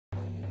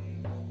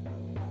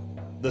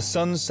The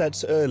sun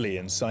sets early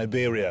in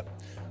Siberia.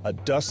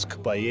 At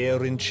dusk, Bayer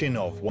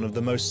Inchinov, one of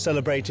the most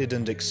celebrated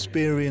and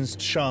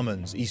experienced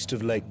shamans east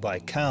of Lake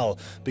Baikal,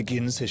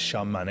 begins his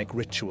shamanic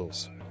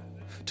rituals.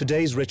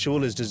 Today's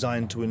ritual is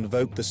designed to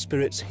invoke the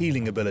spirit's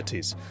healing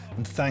abilities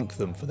and thank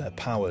them for their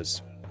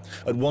powers.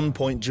 At one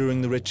point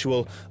during the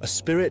ritual, a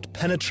spirit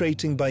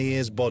penetrating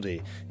Bayer's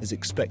body is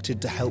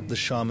expected to help the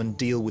shaman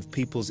deal with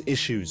people's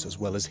issues as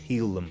well as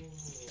heal them.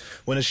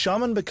 When a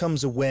shaman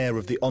becomes aware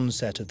of the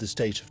onset of the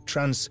state of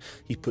trance,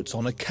 he puts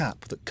on a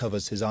cap that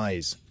covers his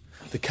eyes.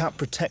 The cap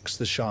protects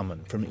the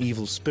shaman from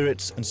evil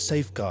spirits and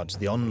safeguards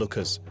the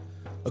onlookers.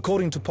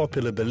 According to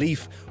popular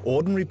belief,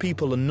 ordinary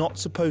people are not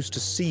supposed to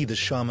see the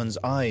shaman's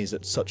eyes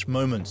at such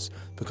moments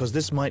because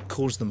this might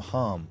cause them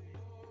harm.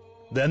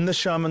 Then the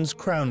shaman's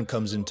crown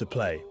comes into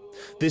play.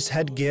 This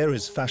headgear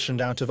is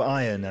fashioned out of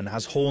iron and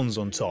has horns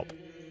on top.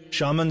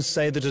 Shamans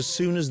say that as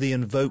soon as the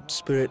invoked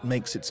spirit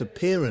makes its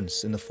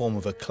appearance in the form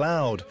of a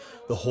cloud,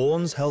 the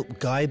horns help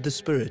guide the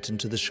spirit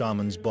into the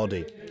shaman's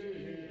body.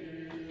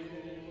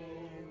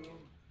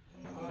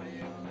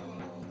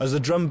 As the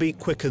drumbeat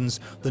quickens,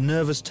 the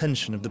nervous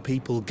tension of the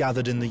people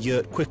gathered in the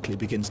yurt quickly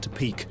begins to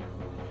peak.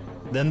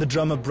 Then the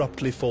drum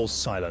abruptly falls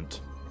silent.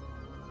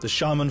 The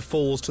shaman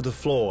falls to the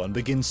floor and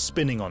begins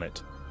spinning on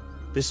it.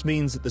 This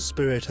means that the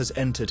spirit has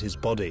entered his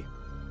body.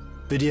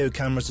 Video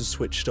cameras are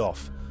switched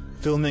off.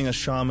 Filming a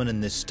shaman in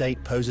this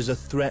state poses a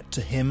threat to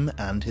him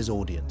and his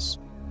audience.